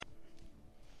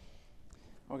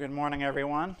Well, good morning,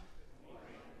 everyone,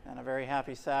 and a very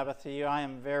happy Sabbath to you. I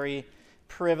am very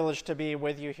privileged to be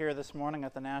with you here this morning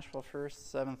at the Nashville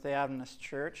First Seventh-day Adventist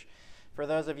Church. For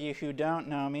those of you who don't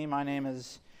know me, my name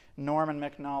is Norman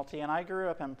McNulty, and I grew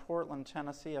up in Portland,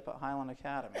 Tennessee, up at Highland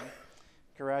Academy.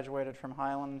 Graduated from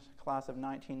Highland, class of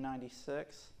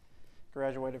 1996.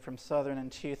 Graduated from Southern in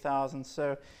 2000.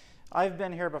 So I've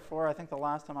been here before. I think the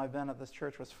last time I've been at this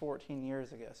church was 14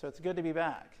 years ago. So it's good to be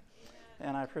back.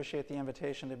 And I appreciate the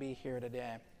invitation to be here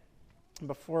today.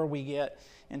 Before we get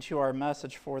into our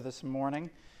message for this morning,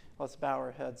 let's bow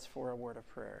our heads for a word of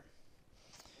prayer.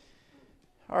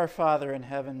 Our Father in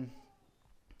heaven,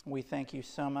 we thank you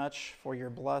so much for your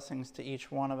blessings to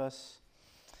each one of us.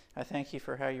 I thank you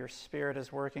for how your Spirit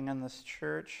is working in this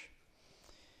church.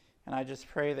 And I just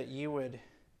pray that you would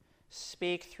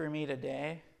speak through me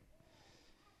today.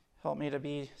 Help me to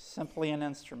be simply an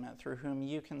instrument through whom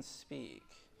you can speak.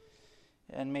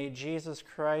 And may Jesus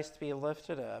Christ be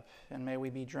lifted up, and may we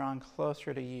be drawn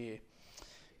closer to you.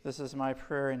 This is my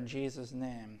prayer in Jesus'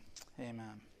 name.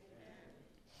 Amen.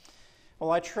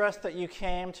 Well, I trust that you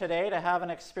came today to have an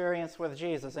experience with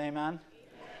Jesus. Amen.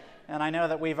 And I know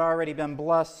that we've already been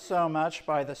blessed so much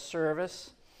by the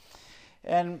service.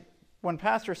 And when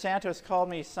Pastor Santos called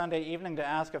me Sunday evening to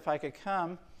ask if I could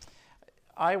come,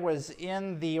 I was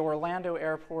in the Orlando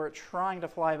airport trying to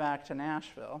fly back to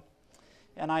Nashville.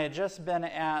 And I had just been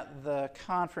at the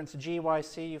conference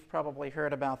GYC. You've probably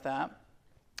heard about that.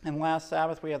 And last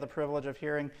Sabbath, we had the privilege of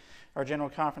hearing our General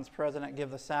Conference President give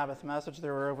the Sabbath message.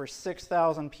 There were over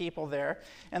 6,000 people there.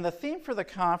 And the theme for the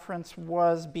conference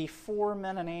was Before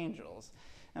Men and Angels.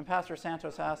 And Pastor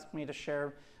Santos asked me to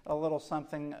share a little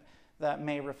something that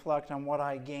may reflect on what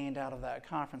I gained out of that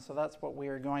conference. So that's what we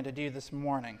are going to do this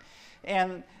morning.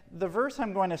 And the verse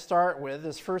I'm going to start with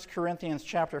is 1 Corinthians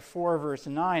chapter 4, verse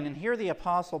 9. And here the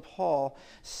Apostle Paul,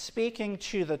 speaking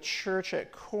to the church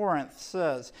at Corinth,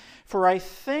 says, "For I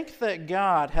think that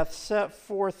God hath set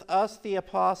forth us the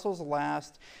apostles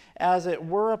last, as it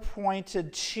were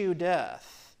appointed to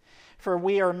death. For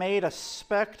we are made a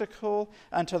spectacle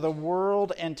unto the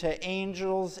world, and to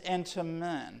angels, and to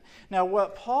men." Now,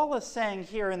 what Paul is saying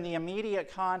here in the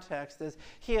immediate context is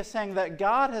he is saying that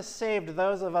God has saved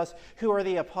those of us who are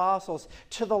the apostles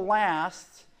to the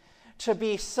last to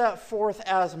be set forth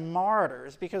as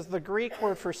martyrs, because the Greek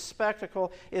word for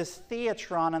spectacle is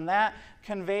theatron, and that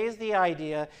conveys the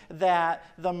idea that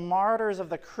the martyrs of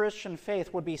the Christian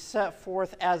faith would be set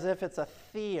forth as if it's a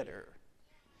theater.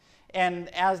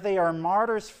 And as they are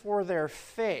martyrs for their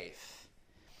faith,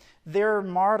 their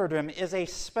martyrdom is a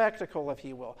spectacle, if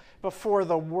you will, before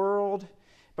the world,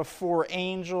 before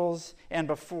angels, and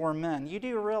before men. You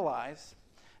do realize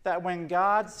that when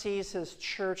God sees his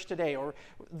church today, or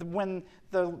when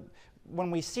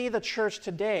we see the church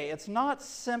today, it's not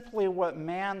simply what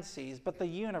man sees, but the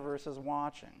universe is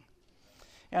watching.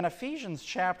 In Ephesians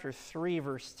chapter 3,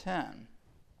 verse 10,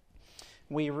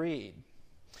 we read,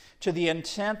 "To the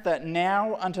intent that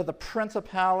now unto the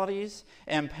principalities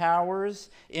and powers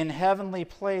in heavenly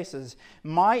places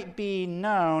might be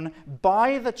known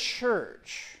by the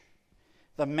church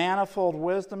the manifold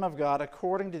wisdom of God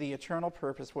according to the eternal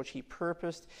purpose which he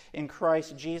purposed in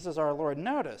Christ Jesus our Lord."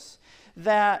 Notice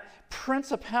that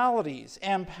principalities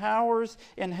and powers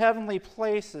in heavenly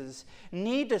places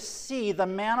need to see the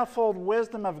manifold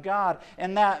wisdom of God,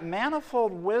 and that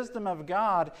manifold wisdom of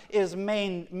God is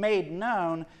made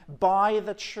known by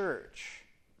the church.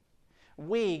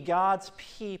 We, God's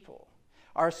people,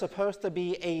 are supposed to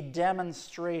be a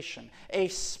demonstration, a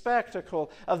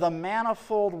spectacle of the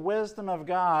manifold wisdom of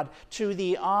God to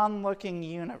the onlooking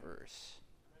universe.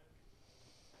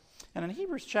 And in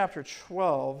Hebrews chapter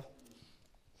 12,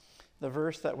 the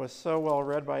verse that was so well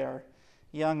read by our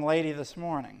young lady this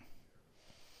morning,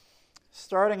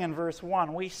 starting in verse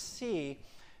 1, we see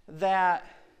that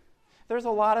there's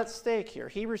a lot at stake here.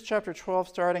 Hebrews chapter 12,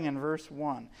 starting in verse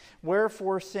 1.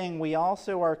 "Wherefore, seeing we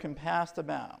also are compassed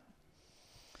about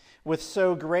with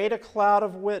so great a cloud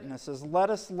of witnesses, let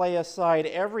us lay aside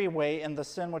every weight and the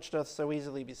sin which doth so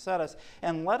easily beset us,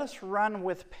 and let us run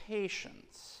with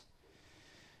patience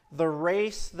the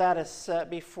race that is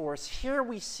set before us." Here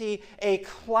we see a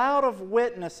cloud of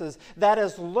witnesses that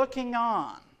is looking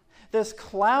on. This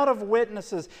cloud of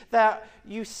witnesses that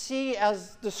you see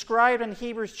as described in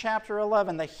Hebrews chapter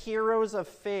 11, the heroes of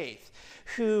faith,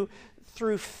 who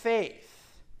through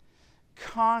faith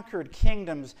conquered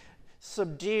kingdoms,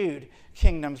 subdued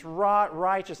kingdoms, wrought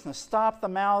righteousness, stopped the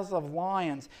mouths of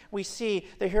lions. We see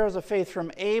the heroes of faith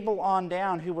from Abel on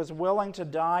down, who was willing to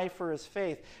die for his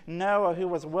faith. Noah, who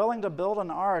was willing to build an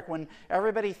ark when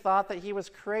everybody thought that he was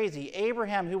crazy.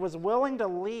 Abraham, who was willing to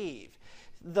leave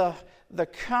the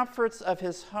comforts of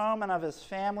his home and of his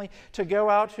family to go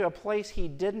out to a place he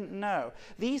didn't know.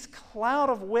 These cloud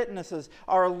of witnesses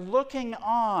are looking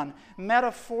on,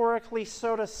 metaphorically,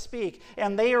 so to speak,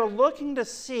 and they are looking to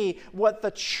see what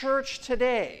the church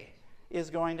today is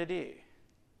going to do.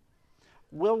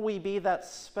 Will we be that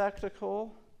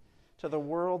spectacle to the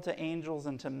world, to angels,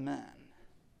 and to men?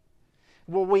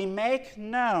 Will we make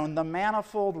known the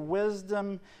manifold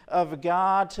wisdom of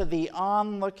God to the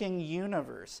onlooking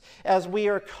universe as we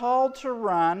are called to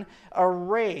run a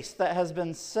race that has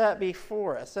been set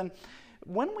before us? And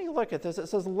when we look at this, it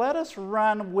says, let us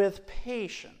run with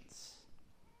patience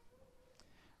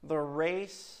the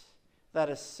race that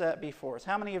is set before us.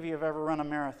 How many of you have ever run a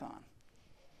marathon?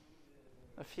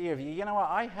 A few of you. You know what?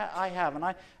 I have. And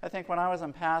I think when I was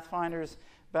in Pathfinders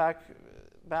back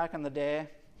in the day,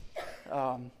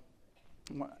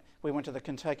 we went to the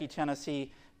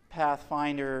Kentucky-Tennessee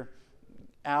Pathfinder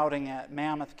outing at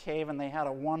Mammoth Cave, and they had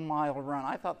a 1-mile run.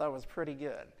 I thought that was pretty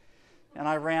good. And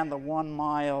I ran the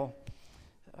 1-mile,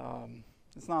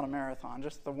 it's not a marathon,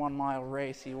 just the 1-mile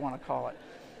race, you want to call it.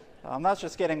 That's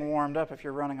just getting warmed up if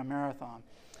you're running a marathon.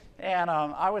 And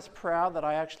I was proud that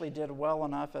I actually did well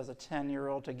enough as a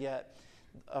 10-year-old to get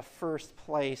a first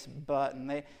place button.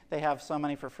 They have so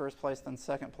many for first place, then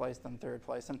second place, then third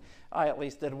place. And I at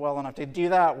least did well enough to do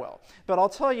that well. But I'll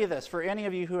tell you this, for any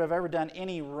of you who have ever done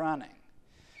any running,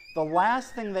 the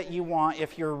last thing that you want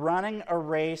if you're running a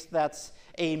race that's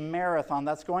a marathon,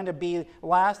 that's going to be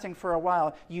lasting for a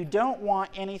while, you don't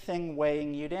want anything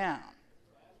weighing you down.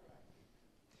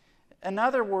 In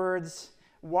other words,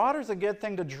 water's a good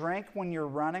thing to drink when you're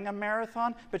running a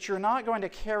marathon, but you're not going to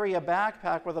carry a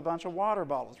backpack with a bunch of water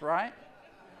bottles, right?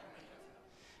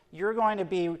 You're going to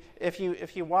be, if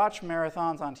you watch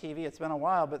marathons on TV, it's been a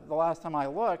while, but the last time I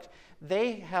looked,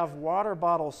 they have water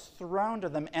bottles thrown to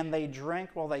them and they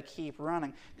drink while they keep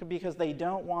running because they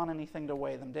don't want anything to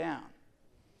weigh them down.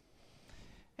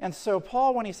 And so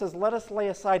Paul, when he says, let us lay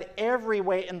aside every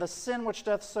weight and the sin which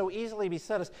doth so easily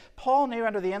beset us, Paul knew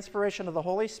under the inspiration of the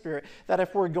Holy Spirit that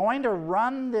if we're going to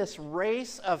run this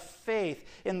race of faith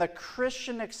in the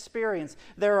Christian experience,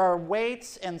 there are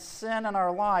weights and sin in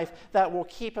our life that will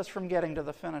keep us from getting to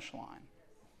the finish line.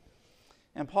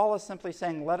 And Paul is simply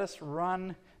saying, let us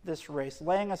run this race,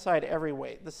 laying aside every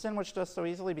weight, the sin which does so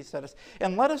easily beset us,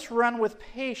 and let us run with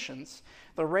patience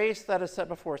the race that is set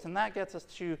before us. And that gets us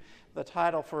to the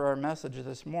title for our message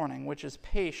this morning, which is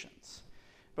Patience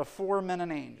Before Men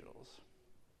and Angels.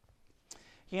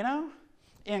 You know,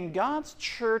 in God's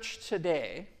church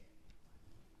today,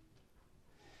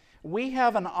 we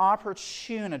have an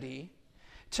opportunity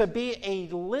to be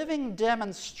a living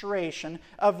demonstration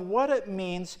of what it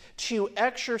means to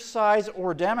exercise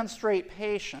or demonstrate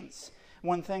patience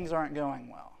when things aren't going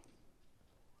well.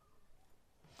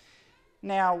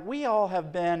 Now, we all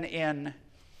have been in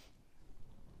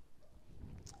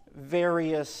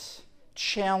various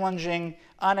challenging,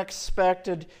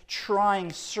 unexpected,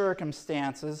 trying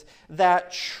circumstances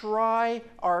that try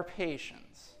our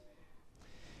patience.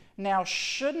 Now,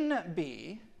 shouldn't it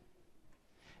be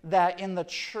that in the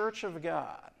church of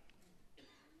God,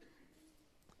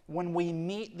 when we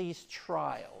meet these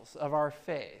trials of our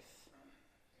faith,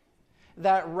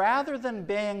 that rather than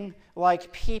being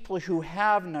like people who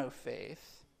have no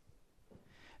faith,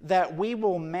 that we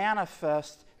will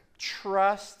manifest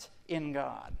trust in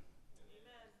God?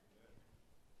 Amen.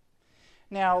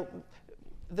 Now,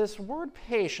 this word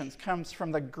patience comes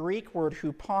from the Greek word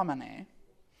hupomene,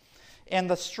 and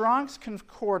the Strong's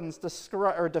Concordance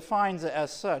defines it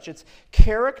as such. It's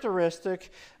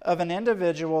characteristic of an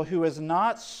individual who is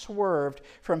not swerved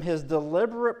from his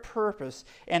deliberate purpose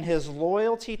and his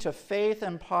loyalty to faith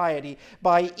and piety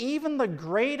by even the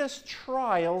greatest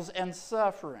trials and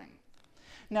suffering.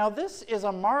 Now, this is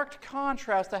a marked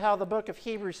contrast to how the book of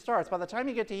Hebrews starts. By the time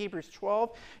you get to Hebrews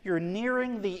 12, you're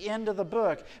nearing the end of the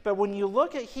book. But when you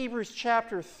look at Hebrews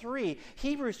chapter 3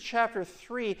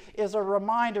 is a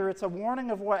reminder, it's a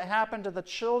warning of what happened to the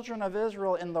children of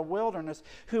Israel in the wilderness,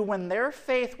 who, when their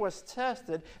faith was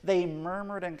tested, they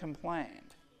murmured and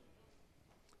complained.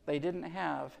 They didn't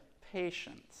have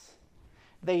patience.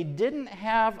 They didn't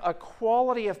have a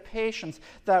quality of patience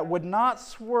that would not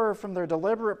swerve from their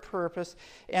deliberate purpose.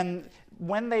 And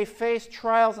when they faced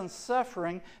trials and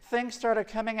suffering, things started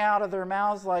coming out of their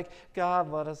mouths like,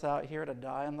 God led us out here to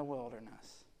die in the wilderness.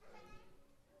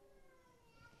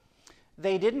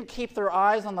 They didn't keep their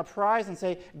eyes on the prize and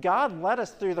say, God led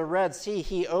us through the Red Sea.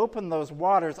 He opened those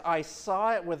waters. I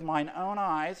saw it with mine own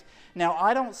eyes. Now,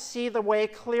 I don't see the way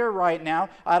clear right now.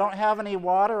 I don't have any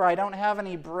water. I don't have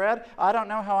any bread. I don't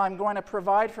know how I'm going to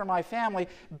provide for my family.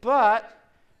 But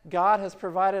God has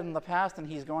provided in the past, and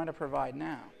He's going to provide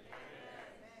now.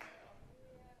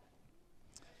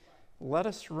 Let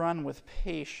us run with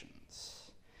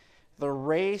patience the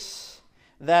race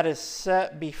that is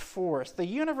set before us. The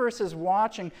universe is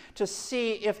watching to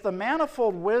see if the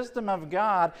manifold wisdom of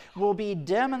God will be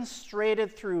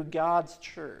demonstrated through God's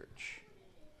church.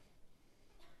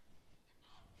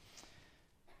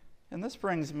 And this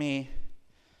brings me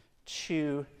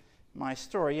to my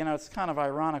story. You know, it's kind of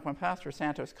ironic. When Pastor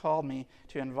Santos called me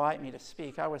to invite me to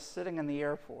speak, I was sitting in the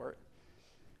airport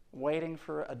waiting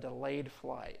for a delayed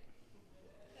flight.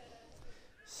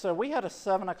 So we had a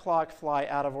 7 o'clock flight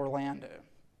out of Orlando,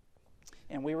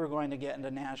 and we were going to get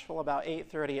into Nashville about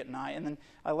 8:30 at night. And then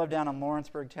I live down in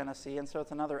Lawrenceburg, Tennessee, and so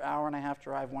it's another hour-and-a-half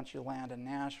drive once you land in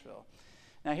Nashville.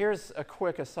 Now, here's a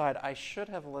quick aside. I should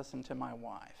have listened to my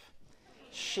wife.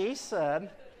 She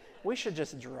said we should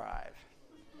just drive.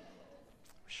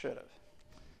 Should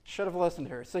have listened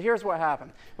to her. So here's what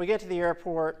happened. We get to the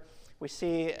airport. We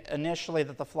see initially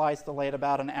that the flight's delayed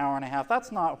about an hour and a half.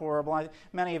 That's not horrible.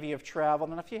 Many of you have traveled,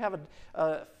 and if you have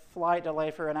a flight delay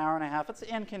for an hour and a half, it's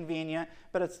inconvenient,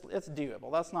 but it's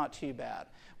doable. That's not too bad.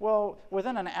 Well,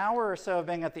 within an hour or so of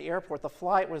being at the airport, the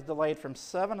flight was delayed from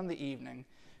 7 in the evening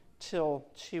till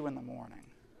 2 in the morning.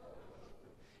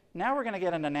 Now we're going to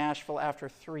get into Nashville after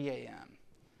 3 a.m.,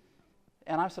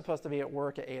 and I'm supposed to be at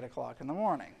work at 8 o'clock in the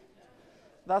morning.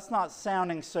 That's not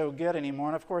sounding so good anymore.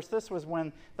 And of course, this was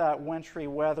when that wintry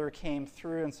weather came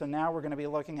through, and so now we're going to be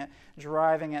looking at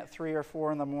driving at 3 or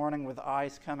 4 in the morning with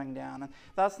ice coming down. And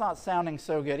that's not sounding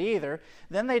so good either.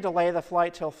 Then they delay the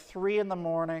flight till 3 in the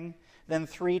morning, then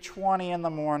 3:20 in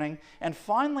the morning, and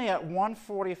finally at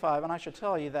 1:45, and I should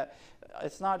tell you that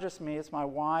it's not just me, it's my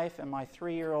wife and my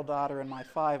 3-year-old daughter and my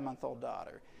 5-month-old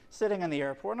daughter sitting in the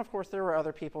airport. And of course, there were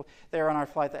other people there on our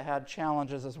flight that had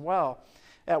challenges as well.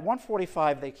 At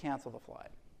 1:45, they canceled the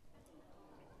flight.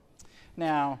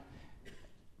 Now,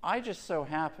 I just so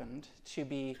happened to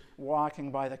be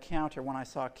walking by the counter when I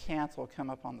saw cancel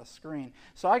come up on the screen.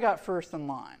 So I got first in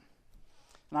line.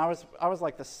 And I was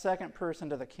like the second person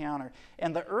to the counter.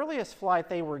 And the earliest flight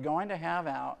they were going to have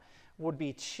out would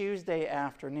be Tuesday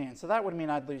afternoon. So that would mean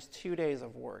I'd lose 2 days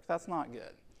of work. That's not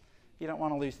good. You don't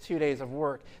want to lose 2 days of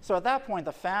work. So at that point,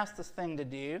 the fastest thing to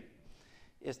do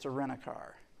is to rent a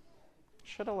car.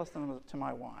 Should have listened to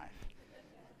my wife.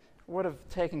 Would have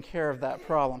taken care of that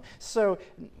problem. So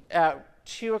at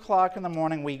 2 o'clock in the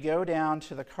morning, we go down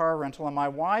to the car rental, and my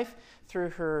wife, through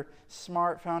her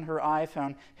smartphone, her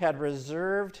iPhone, had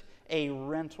reserved a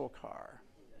rental car.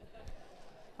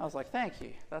 I was like, thank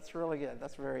you. That's really good.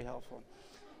 That's very helpful.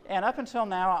 And up until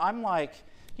now, I'm like,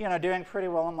 doing pretty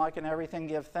well. I'm liking everything,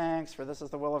 give thanks, for this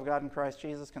is the will of God in Christ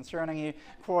Jesus concerning you,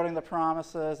 quoting the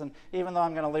promises, and even though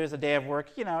I'm going to lose a day of work,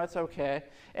 it's okay.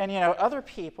 And, other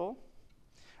people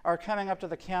are coming up to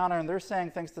the counter and they're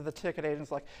saying things to the ticket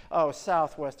agents like, oh,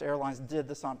 Southwest Airlines did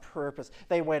this on purpose.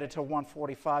 They waited till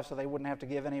 1:45 so they wouldn't have to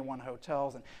give anyone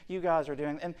hotels, and you guys are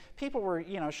doing, and people were,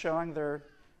 showing their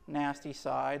nasty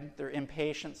side, their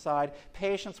impatient side.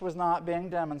 Patience was not being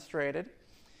demonstrated.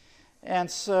 And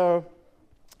so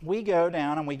we go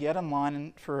down and we get in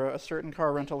line for a certain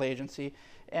car rental agency,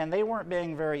 and they weren't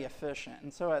being very efficient.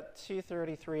 And so at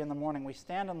 2:33 in the morning, we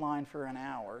stand in line for an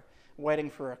hour waiting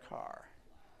for a car.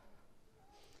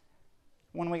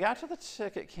 When we got to the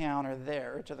ticket counter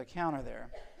there,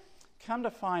 come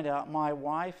to find out my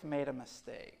wife made a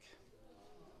mistake.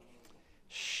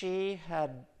 She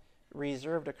had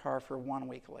reserved a car for 1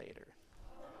 week later.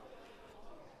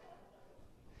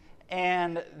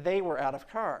 And they were out of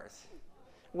cars,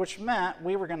 which meant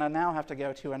we were going to now have to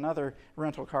go to another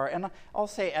rental car. And I'll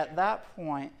say at that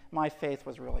point, my faith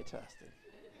was really tested.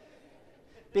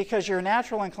 Because your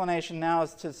natural inclination now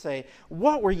is to say,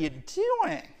 what were you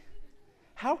doing?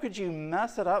 How could you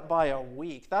mess it up by a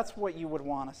week? That's what you would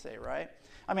want to say, right?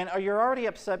 I mean, you're already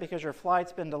upset because your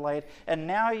flight's been delayed, and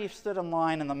now you've stood in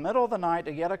line in the middle of the night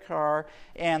to get a car,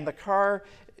 and the car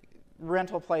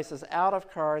rental place is out of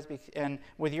cars, and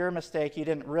with your mistake, you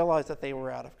didn't realize that they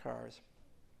were out of cars.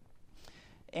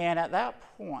 And at that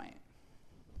point,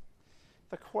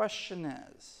 the question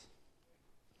is,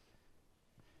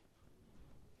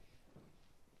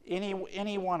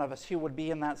 any one of us who would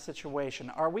be in that situation,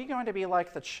 are we going to be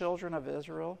like the children of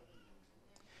Israel?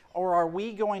 Or are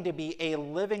we going to be a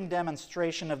living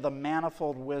demonstration of the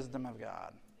manifold wisdom of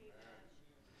God?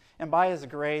 And by His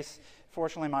grace,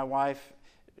 fortunately my wife,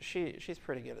 she's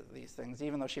pretty good at these things.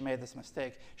 Even though she made this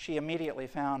mistake, she immediately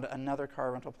found another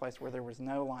car rental place where there was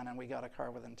no line, and we got a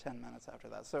car within 10 minutes after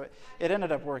that. So it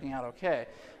ended up working out okay.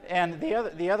 And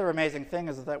the other amazing thing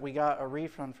is that we got a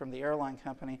refund from the airline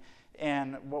company,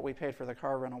 and what we paid for the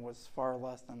car rental was far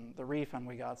less than the refund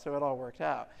we got, so it all worked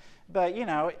out. But,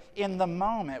 in the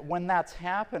moment when that's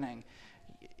happening,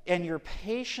 and your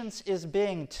patience is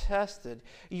being tested,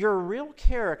 your real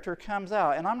character comes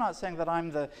out. And I'm not saying that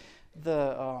I'm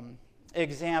the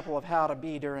example of how to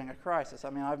be during a crisis. I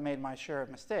mean, I've made my share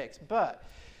of mistakes. But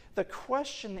the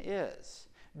question is,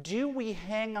 do we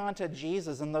hang on to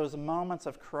Jesus in those moments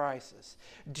of crisis?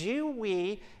 Do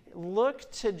we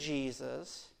look to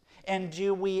Jesus, and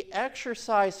do we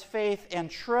exercise faith and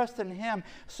trust in Him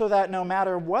so that no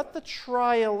matter what the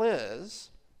trial is,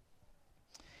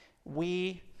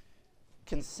 we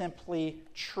can simply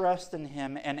trust in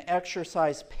Him and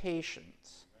exercise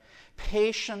patience.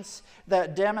 Patience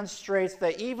that demonstrates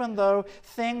that even though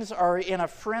things are in a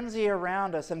frenzy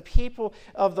around us and people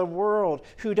of the world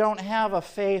who don't have a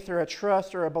faith or a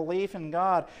trust or a belief in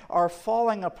God are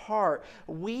falling apart,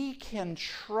 we can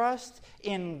trust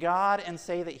in God and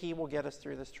say that He will get us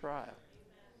through this trial.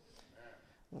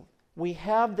 We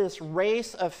have this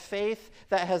race of faith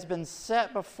that has been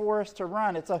set before us to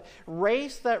run. It's a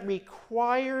race that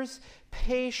requires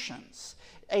patience,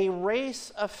 a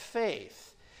race of faith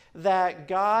that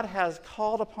God has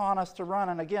called upon us to run.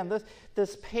 And again,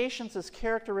 this patience is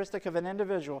characteristic of an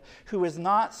individual who is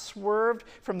not swerved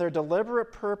from their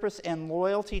deliberate purpose and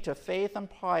loyalty to faith and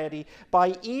piety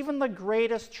by even the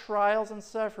greatest trials and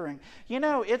suffering.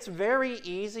 It's very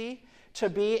easy to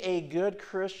be a good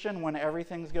Christian when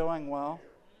everything's going well.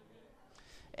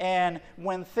 And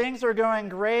when things are going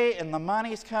great and the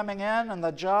money's coming in and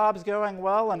the job's going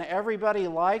well and everybody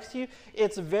likes you,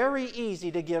 it's very easy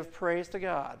to give praise to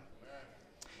God.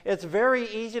 It's very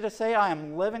easy to say, I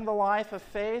am living the life of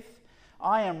faith.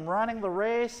 I am running the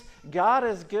race. God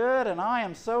is good and I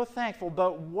am so thankful.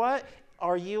 But what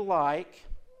are you like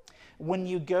when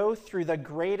you go through the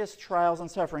greatest trials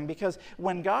and suffering? Because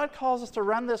when God calls us to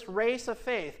run this race of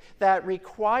faith that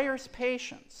requires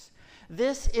patience,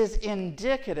 this is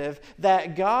indicative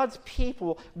that God's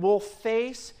people will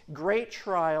face great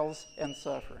trials and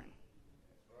suffering.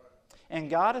 And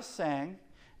God is saying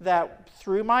that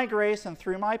through my grace and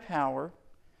through my power,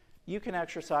 you can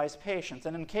exercise patience.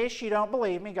 And in case you don't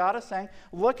believe me, God is saying,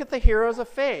 look at the heroes of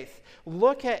faith.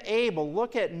 Look at Abel.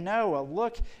 Look at Noah.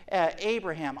 Look at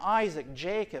Abraham, Isaac,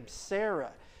 Jacob,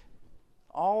 Sarah,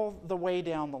 all the way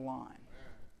down the line.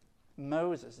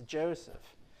 Moses,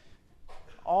 Joseph,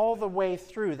 all the way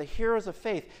through, the heroes of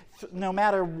faith. No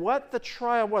matter what the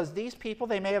trial was, these people,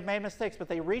 they may have made mistakes, but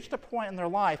they reached a point in their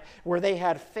life where they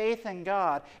had faith in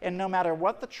God, and no matter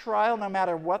what the trial, no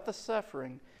matter what the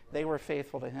suffering, they were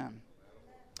faithful to Him.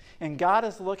 And God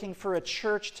is looking for a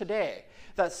church today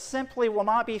that simply will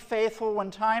not be faithful when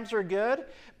times are good,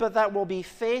 but that will be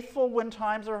faithful when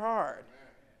times are hard.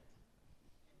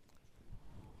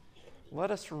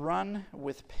 Let us run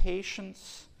with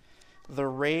patience the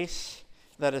race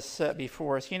that is set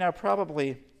before us. Let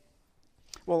me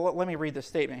read the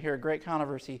statement here. Great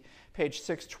Controversy, page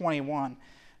 621.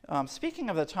 Speaking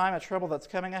of the time of trouble that's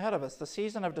coming ahead of us, the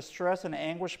season of distress and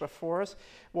anguish before us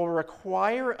will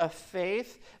require a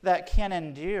faith that can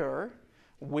endure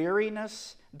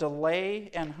weariness,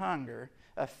 delay, and hunger,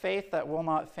 a faith that will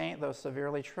not faint though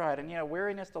severely tried. And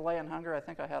weariness, delay, and hunger, I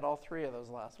think I had all three of those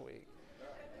last week.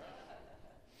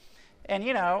 And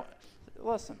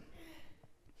listen,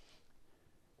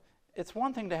 it's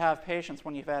one thing to have patience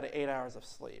when you've had 8 hours of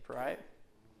sleep, right?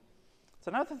 It's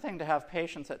another thing to have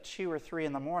patience at 2 or 3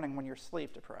 in the morning when you're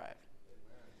sleep deprived.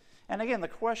 And again, the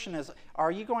question is,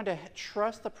 are you going to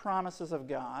trust the promises of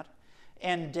God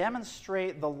and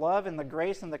demonstrate the love and the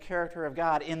grace and the character of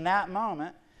God in that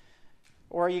moment,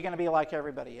 or are you going to be like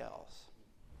everybody else?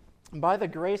 By the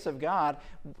grace of God,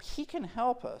 He can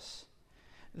help us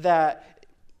that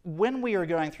when we are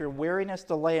going through weariness,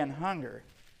 delay, and hunger,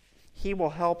 He will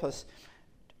help us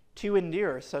to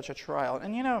endure such a trial.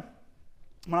 And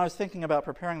when I was thinking about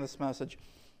preparing this message,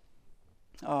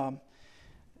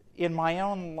 in my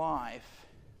own life,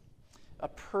 a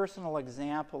personal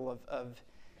example of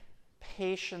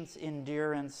patience,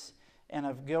 endurance, and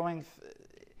of going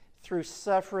through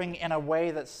suffering in a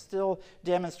way that still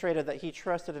demonstrated that he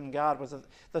trusted in God was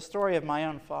the story of my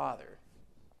own father,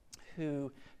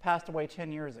 who passed away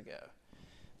 10 years ago.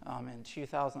 In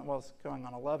 2000, it's going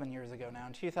on 11 years ago now,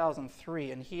 in 2003,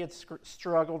 and he had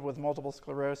struggled with multiple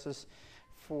sclerosis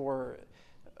for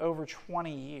over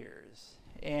 20 years.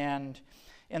 And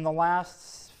in the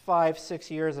last 5,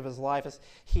 6 years of his life,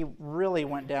 he really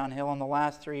went downhill. In the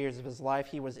last 3 years of his life,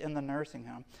 he was in the nursing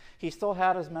home. He still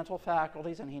had his mental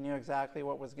faculties, and he knew exactly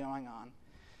what was going on.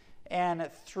 And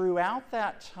throughout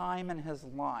that time in his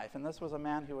life, and this was a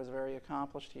man who was very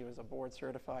accomplished, he was a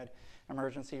board-certified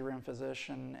emergency room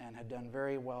physician and had done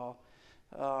very well,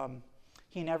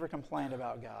 he never complained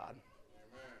about God.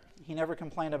 He never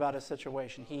complained about his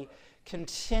situation. He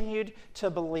continued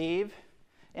to believe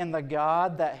in the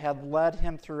God that had led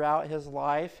him throughout his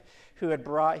life, who had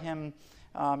brought him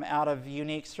out of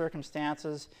unique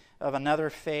circumstances of another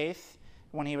faith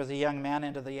when he was a young man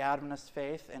into the Adventist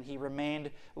faith, and he remained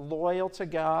loyal to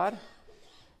God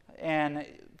and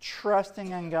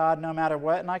trusting in God no matter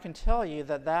what. And I can tell you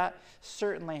that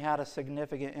certainly had a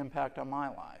significant impact on my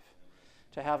life,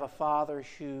 to have a father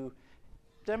who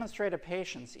demonstrated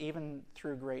patience even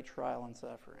through great trial and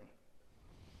suffering.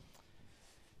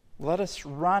 Let us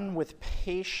run with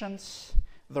patience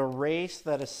the race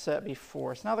that is set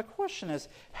before us. Now the question is,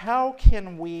 how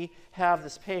can we have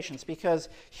this patience? Because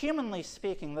humanly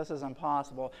speaking, this is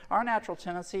impossible. Our natural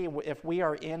tendency, if we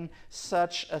are in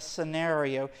such a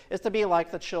scenario, is to be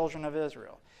like the children of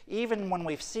Israel. Even when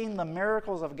we've seen the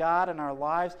miracles of God in our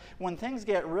lives, when things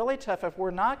get really tough, if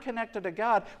we're not connected to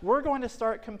God, we're going to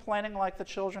start complaining like the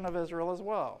children of Israel as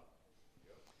well.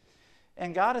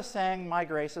 And God is saying, my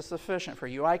grace is sufficient for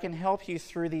you. I can help you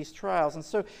through these trials. And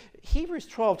so Hebrews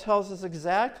 12 tells us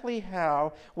exactly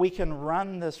how we can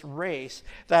run this race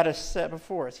that is set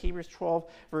before us. Hebrews 12,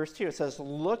 verse 2, it says,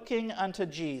 looking unto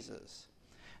Jesus,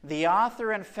 the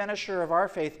author and finisher of our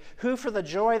faith, who for the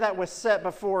joy that was set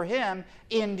before him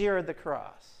endured the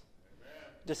cross,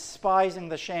 despising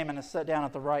the shame, and is set down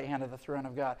at the right hand of the throne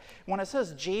of God. When it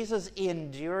says Jesus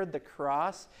endured the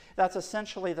cross, that's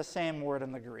essentially the same word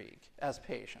in the Greek as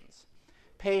patience.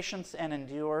 Patience and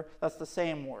endure, that's the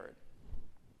same word.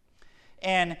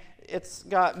 And it's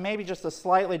got maybe just a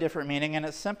slightly different meaning, and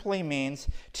it simply means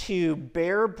to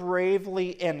bear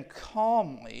bravely and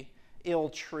calmly ill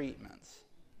treatments.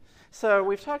 So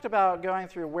we've talked about going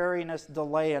through weariness,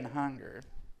 delay, and hunger.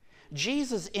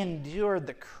 Jesus endured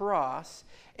the cross,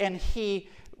 and he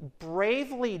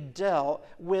bravely dealt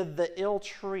with the ill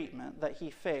treatment that he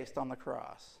faced on the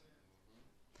cross.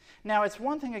 Now, it's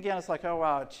one thing, again, it's like, oh,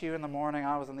 wow, at 2 in the morning,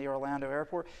 I was in the Orlando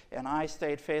airport, and I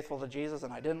stayed faithful to Jesus,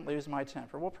 and I didn't lose my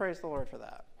temper. Well, praise the Lord for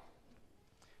that.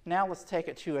 Now let's take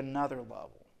it to another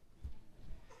level.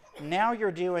 Now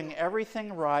you're doing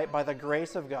everything right by the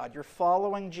grace of God. You're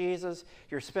following Jesus.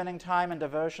 You're spending time in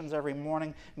devotions every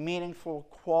morning, meaningful,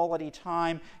 quality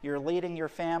time. You're leading your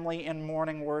family in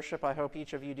morning worship. I hope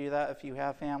each of you do that if you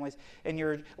have families. And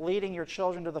you're leading your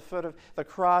children to the foot of the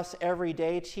cross every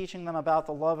day, teaching them about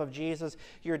the love of Jesus.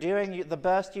 You're doing the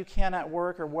best you can at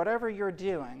work or whatever you're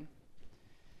doing,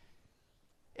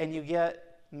 and you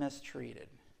get mistreated.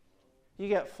 You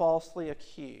get falsely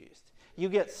accused. You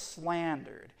get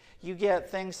slandered. You get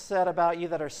things said about you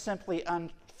that are simply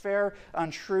unfair,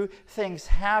 untrue. Things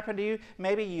happen to you.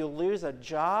 Maybe you lose a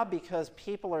job because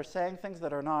people are saying things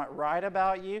that are not right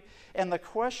about you. And the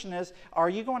question is,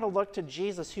 are you going to look to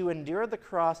Jesus, who endured the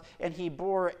cross and he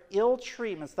bore ill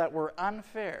treatments that were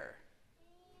unfair,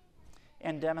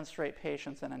 and demonstrate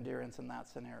patience and endurance in that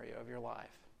scenario of your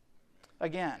life?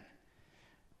 Again,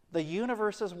 the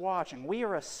universe is watching. We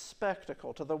are a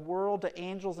spectacle to the world, to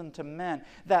angels, and to men,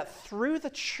 that through the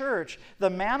church, the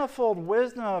manifold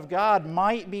wisdom of God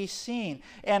might be seen.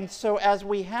 And so as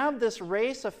we have this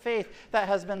race of faith that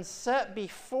has been set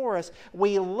before us,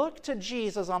 we look to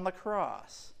Jesus on the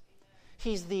cross.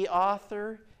 He's the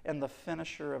author and the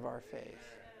finisher of our faith.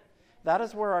 That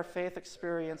is where our faith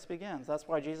experience begins. That's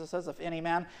why Jesus says, if any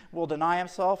man will deny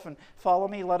himself and follow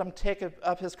me, let him take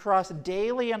up his cross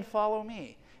daily and follow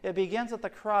me. It begins at the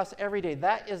cross every day.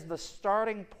 That is the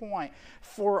starting point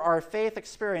for our faith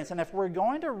experience. And if we're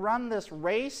going to run this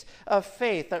race of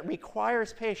faith that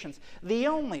requires patience, the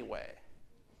only way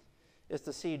is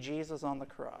to see Jesus on the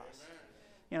cross.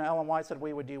 You know, Ellen White said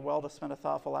we would do well to spend a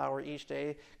thoughtful hour each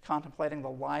day contemplating the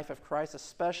life of Christ,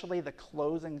 especially the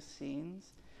closing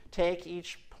scenes. Take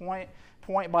each point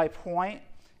by point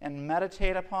and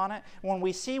meditate upon it. When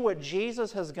we see what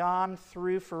Jesus has gone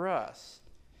through for us,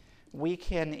 we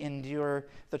can endure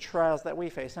the trials that we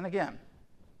face. And again,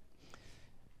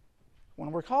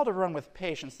 when we're called to run with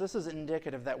patience, this is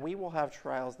indicative that we will have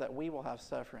trials, that we will have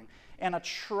suffering. And a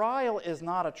trial is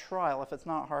not a trial if it's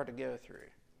not hard to go through.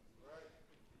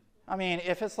 I mean,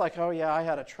 if it's like, oh yeah, I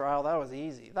had a trial, that was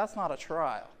easy. That's not a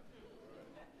trial.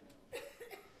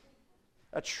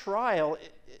 A trial,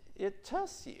 it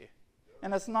tests you,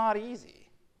 and it's not easy.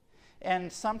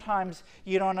 And sometimes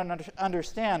you don't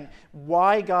understand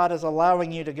why God is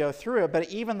allowing you to go through it, but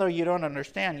even though you don't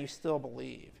understand, you still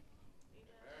believe.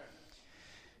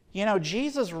 You know,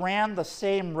 Jesus ran the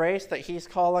same race that he's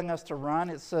calling us to run.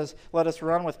 It says, let us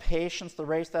run with patience the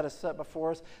race that is set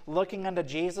before us, looking unto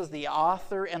Jesus, the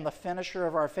author and the finisher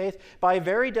of our faith. By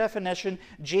very definition,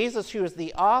 Jesus, who is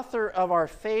the author of our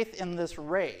faith in this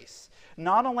race,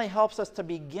 not only helps us to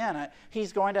begin it,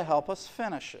 he's going to help us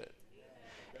finish it.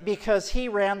 Because he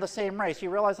ran the same race. You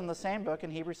realize in the same book,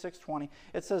 in Hebrews 6:20,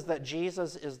 it says that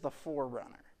Jesus is the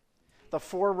forerunner. The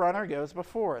forerunner goes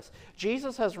before us.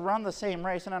 Jesus has run the same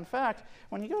race. And in fact,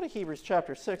 when you go to Hebrews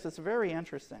chapter 6, it's very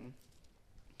interesting.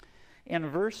 In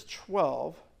verse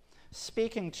 12,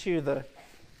 speaking to the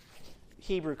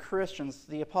Hebrew Christians,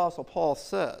 the Apostle Paul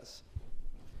says,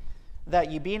 that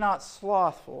ye be not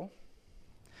slothful,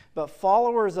 but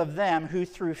followers of them who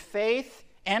through faith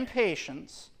and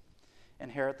patience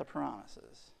inherit the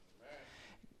promises.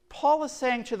 Paul is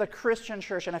saying to the Christian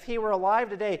church, and if he were alive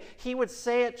today, he would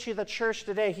say it to the church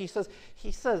today. He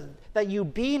says that you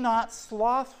be not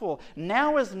slothful.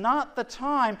 Now is not the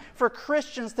time for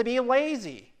Christians to be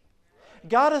lazy.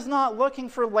 God is not looking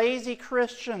for lazy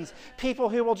Christians, people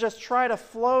who will just try to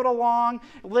float along,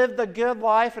 live the good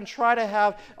life, and try to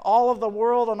have all of the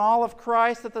world and all of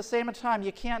Christ at the same time.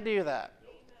 You can't do that.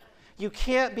 You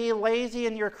can't be lazy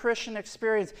in your Christian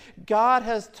experience. God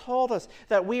has told us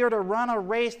that we are to run a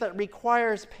race that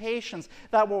requires patience,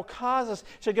 that will cause us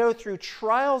to go through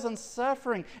trials and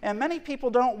suffering. And many people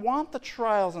don't want the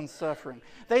trials and suffering.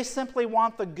 They simply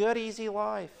want the good, easy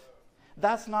life.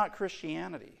 That's not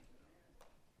Christianity.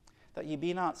 That ye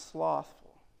be not slothful,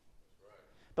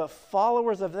 but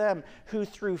followers of them who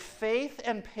through faith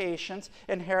and patience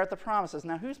inherit the promises.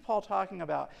 Now, who's Paul talking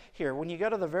about here? When you go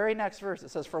to the very next verse, it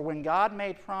says, for when God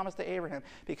made promise to Abraham,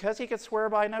 because he could swear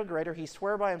by no greater, he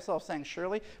swore by himself, saying,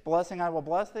 surely, blessing I will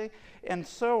bless thee, and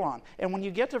so on. And when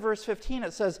you get to verse 15,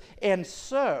 it says, and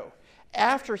so,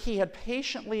 after he had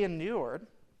patiently endured,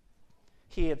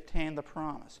 he obtained the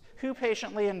promise. Who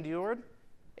patiently endured?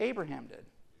 Abraham did.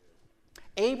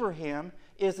 Abraham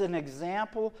is an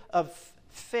example of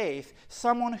faith,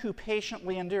 someone who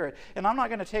patiently endured. And I'm not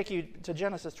going to take you to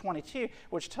Genesis 22,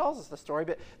 which tells us the story,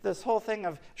 but this whole thing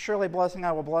of surely blessing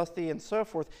I will bless thee and so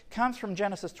forth comes from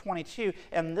Genesis 22,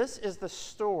 and this is the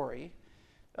story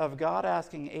of God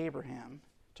asking Abraham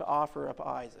to offer up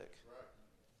Isaac.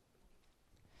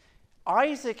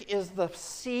 Isaac is the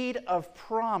seed of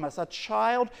promise, a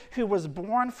child who was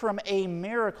born from a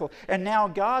miracle. And now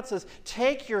God says,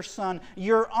 take your son,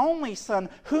 your only son,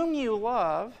 whom you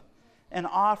love, and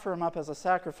offer him up as a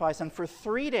sacrifice. And for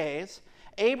 3 days,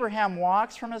 Abraham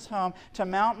walks from his home to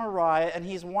Mount Moriah, and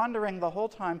he's wondering the whole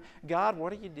time, God,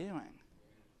 what are you doing?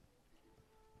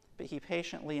 But he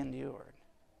patiently endured.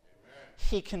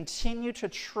 He continued to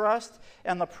trust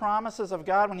in the promises of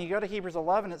God. When you go to Hebrews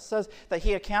 11, it says that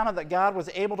he accounted that God was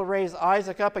able to raise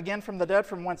Isaac up again from the dead,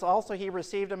 from whence also he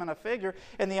received him in a figure.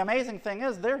 And the amazing thing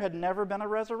is, there had never been a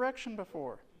resurrection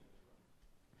before.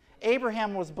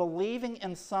 Abraham was believing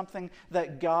in something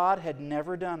that God had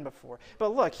never done before.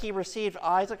 But look, he received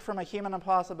Isaac from a human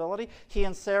impossibility. He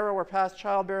and Sarah were past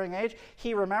childbearing age.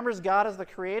 He remembers God as the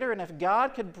creator, and if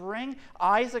God could bring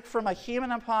Isaac from a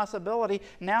human impossibility,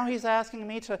 now he's asking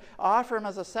me to offer him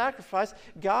as a sacrifice.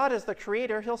 God is the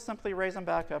creator. He'll simply raise him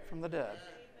back up from the dead.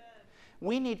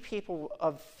 We need people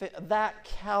of that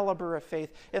caliber of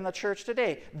faith in the church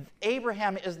today.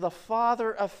 Abraham is the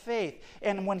father of faith.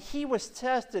 And when he was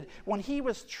tested, when he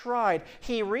was tried,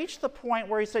 he reached the point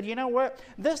where he said, you know what?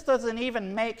 This doesn't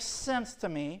even make sense to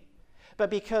me.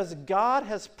 But because God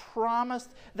has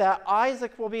promised that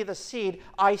Isaac will be the seed,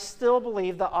 I still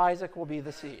believe that Isaac will be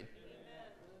the seed.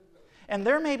 And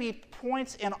there may be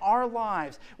points in our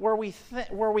lives where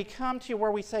we come to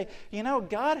where we say, you know,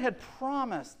 God had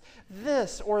promised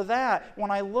this or that. When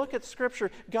I look at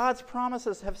Scripture, God's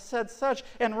promises have said such,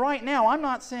 and right now I'm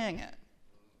not seeing it.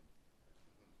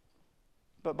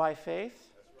 But by faith,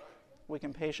 we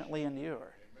can patiently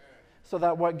endure, so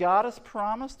that what God has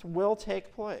promised will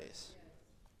take place.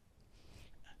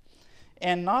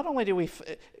 And not only do we,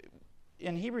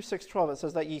 in Hebrews 6:12 it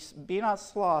says that ye be not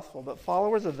slothful, but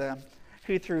followers of them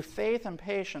who through faith and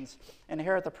patience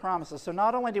inherit the promises. So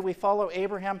not only do we follow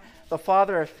Abraham, the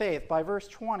father of faith, by verse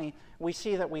 20, we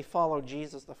see that we follow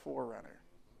Jesus, the forerunner.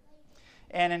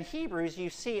 And in Hebrews,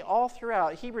 you see all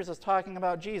throughout, Hebrews is talking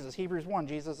about Jesus. Hebrews 1,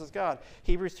 Jesus is God.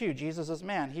 Hebrews 2, Jesus is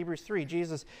man. Hebrews 3,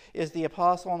 Jesus is the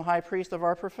apostle and high priest of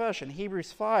our profession.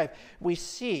 Hebrews 5, we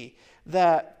see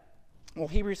that Well,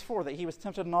 Hebrews 4, that he was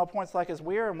tempted in all points like as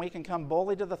we are, and we can come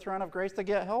boldly to the throne of grace to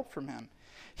get help from him.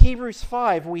 Hebrews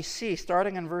 5, we see,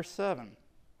 starting in verse 7,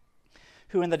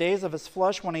 who in the days of his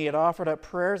flesh, when he had offered up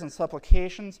prayers and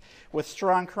supplications with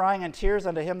strong crying and tears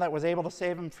unto him that was able to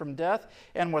save him from death,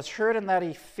 and was heard in that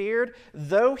he feared,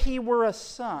 though he were a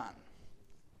son,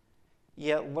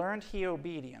 yet learned he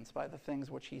obedience by the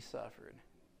things which he suffered.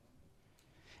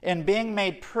 And being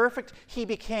made perfect, he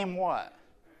became what?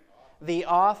 The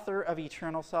author of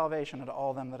eternal salvation to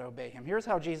all them that obey him. Here's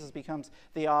how Jesus becomes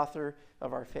the author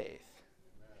of our faith.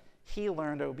 He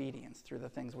learned obedience through the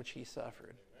things which he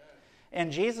suffered.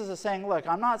 And Jesus is saying, look,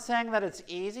 I'm not saying that it's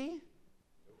easy,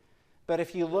 but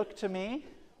if you look to me,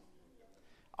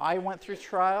 I went through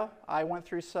trial, I went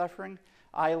through suffering,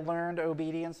 I learned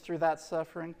obedience through that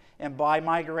suffering, and by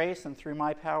my grace and through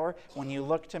my power, when you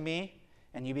look to me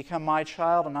and you become my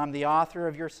child and I'm the author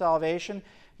of your salvation,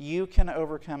 you can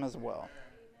overcome as well.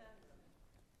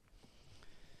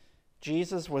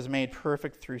 Jesus was made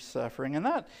perfect through suffering, and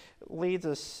that leads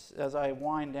us, as I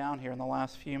wind down here in the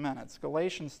last few minutes,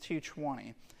 Galatians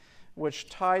 2:20, which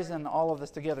ties in all of this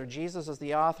together. Jesus is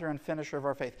the author and finisher of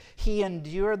our faith. He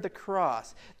endured the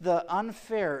cross, the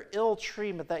unfair, ill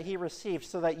treatment that he received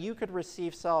so that you could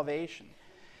receive salvation.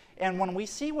 And when we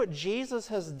see what Jesus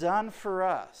has done for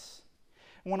us,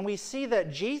 when we see that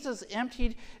Jesus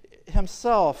emptied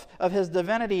himself of his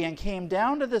divinity and came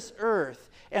down to this earth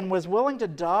and was willing to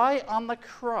die on the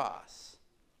cross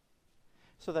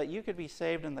so that you could be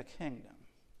saved in the kingdom,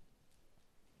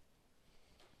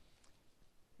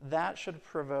 that should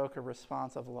provoke a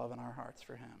response of love in our hearts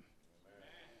for him.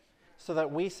 So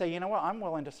that we say, you know what, I'm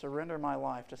willing to surrender my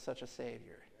life to such a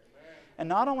Savior. And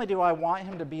not only do I want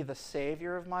him to be the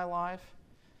Savior of my life,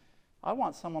 I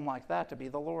want someone like that to be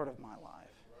the Lord of my life.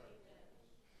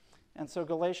 And so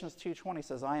Galatians 2:20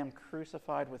 says, I am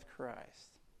crucified with Christ.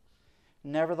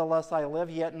 Nevertheless I live,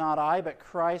 yet not I, but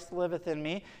Christ liveth in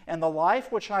me. And the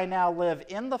life which I now live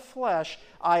in the flesh,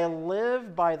 I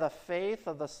live by the faith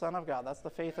of the Son of God. That's the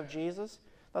faith of Jesus.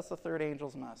 That's the third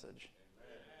angel's message.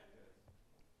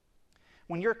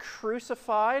 When you're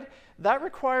crucified, that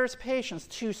requires patience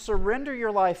to surrender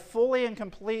your life fully and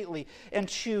completely and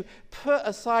to put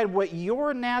aside what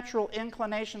your natural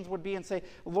inclinations would be and say,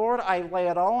 Lord, I lay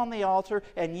it all on the altar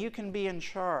and you can be in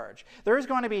charge. There's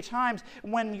going to be times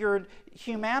when your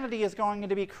humanity is going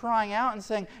to be crying out and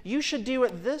saying, you should do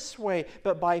it this way.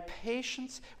 But by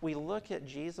patience, we look at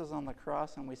Jesus on the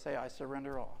cross and we say, I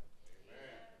surrender all.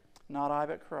 Amen. Not I,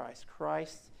 but Christ.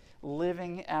 Christ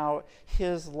living out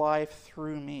his life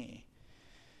through me.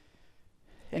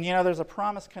 And you know, there's a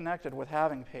promise connected with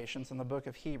having patience in the book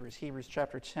of Hebrews. Hebrews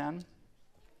chapter 10,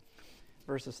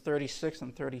 verses 36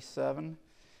 and 37,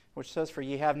 which says, For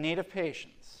ye have need of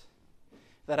patience,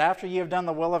 that after ye have done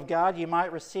the will of God, ye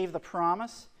might receive the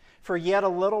promise. For yet a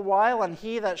little while, and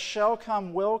he that shall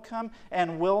come will come,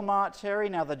 and will not tarry.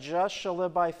 Now the just shall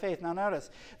live by faith. Now notice,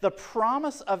 the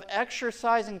promise of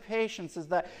exercising patience is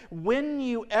that when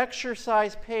you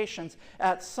exercise patience,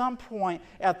 at some point,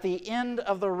 at the end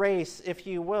of the race, if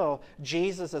you will,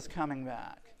 Jesus is coming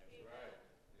back.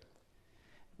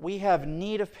 We have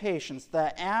need of patience,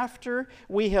 that after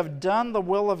we have done the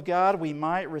will of God, we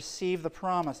might receive the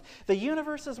promise. The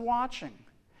universe is watching.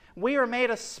 We are made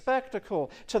a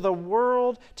spectacle to the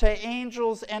world, to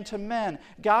angels, and to men.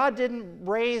 God didn't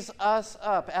raise us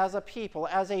up as a people,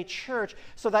 as a church,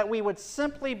 so that we would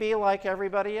simply be like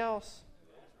everybody else.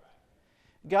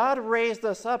 God raised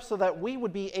us up so that we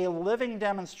would be a living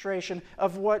demonstration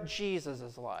of what Jesus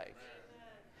is like.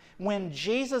 When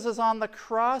Jesus is on the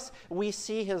cross, we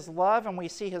see his love and we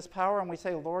see his power and we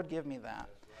say, Lord, give me that.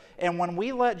 And when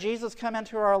we let Jesus come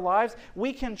into our lives,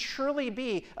 we can truly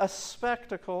be a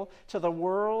spectacle to the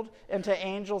world and to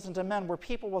angels and to men, where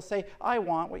people will say, I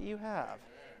want what you have.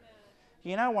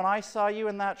 You know, when I saw you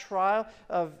in that trial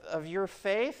of your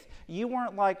faith, you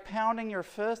weren't like pounding your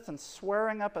fist and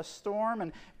swearing up a storm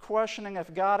and questioning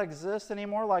if God exists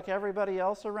anymore like everybody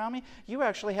else around me. You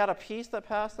actually had a peace that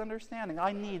passed understanding.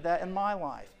 I need that in my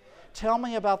life. Tell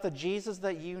me about the Jesus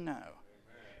that you know.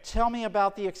 Tell me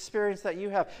about the experience that you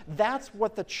have. That's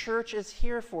what the church is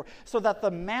here for, so that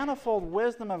the manifold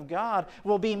wisdom of God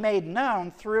will be made known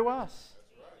through us.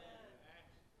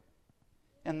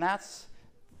 And that's,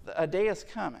 a day is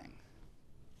coming,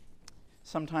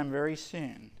 sometime very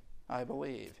soon, I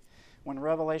believe, when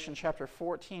Revelation chapter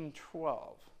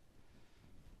 14:12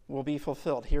 will be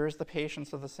fulfilled. Here is the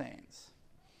patience of the saints.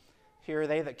 Here are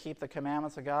they that keep the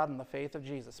commandments of God and the faith of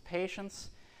Jesus. Patience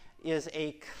is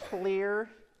a clear,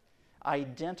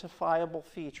 identifiable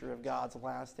feature of God's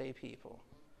last day people.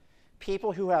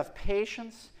 People who have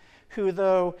patience, who,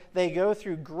 though they go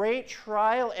through great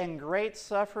trial and great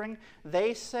suffering,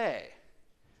 they say,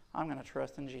 I'm going to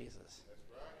trust in Jesus.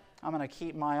 I'm going to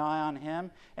keep my eye on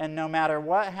him, and no matter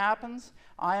what happens,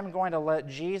 I am going to let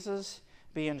Jesus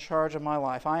be in charge of my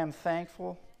life. I am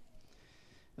thankful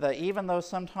that even though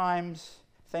sometimes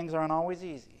things aren't always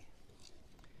easy,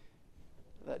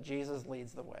 that Jesus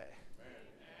leads the way.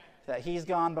 That he's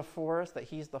gone before us, that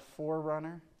he's the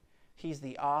forerunner, he's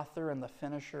the author and the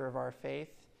finisher of our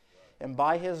faith. And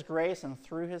by his grace and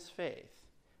through his faith,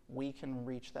 we can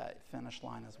reach that finish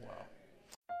line as well.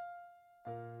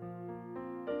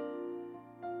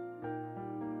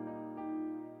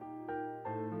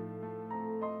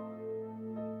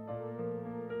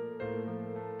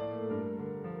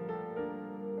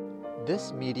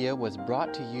 This media was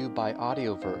brought to you by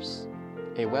Audioverse,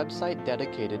 a website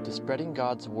dedicated to spreading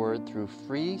God's Word through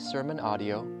free sermon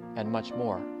audio and much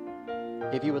more.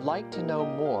 If you would like to know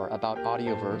more about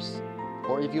Audioverse,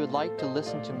 or if you would like to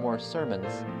listen to more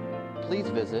sermons, please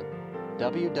visit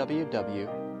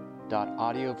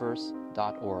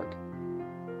www.audioverse.org.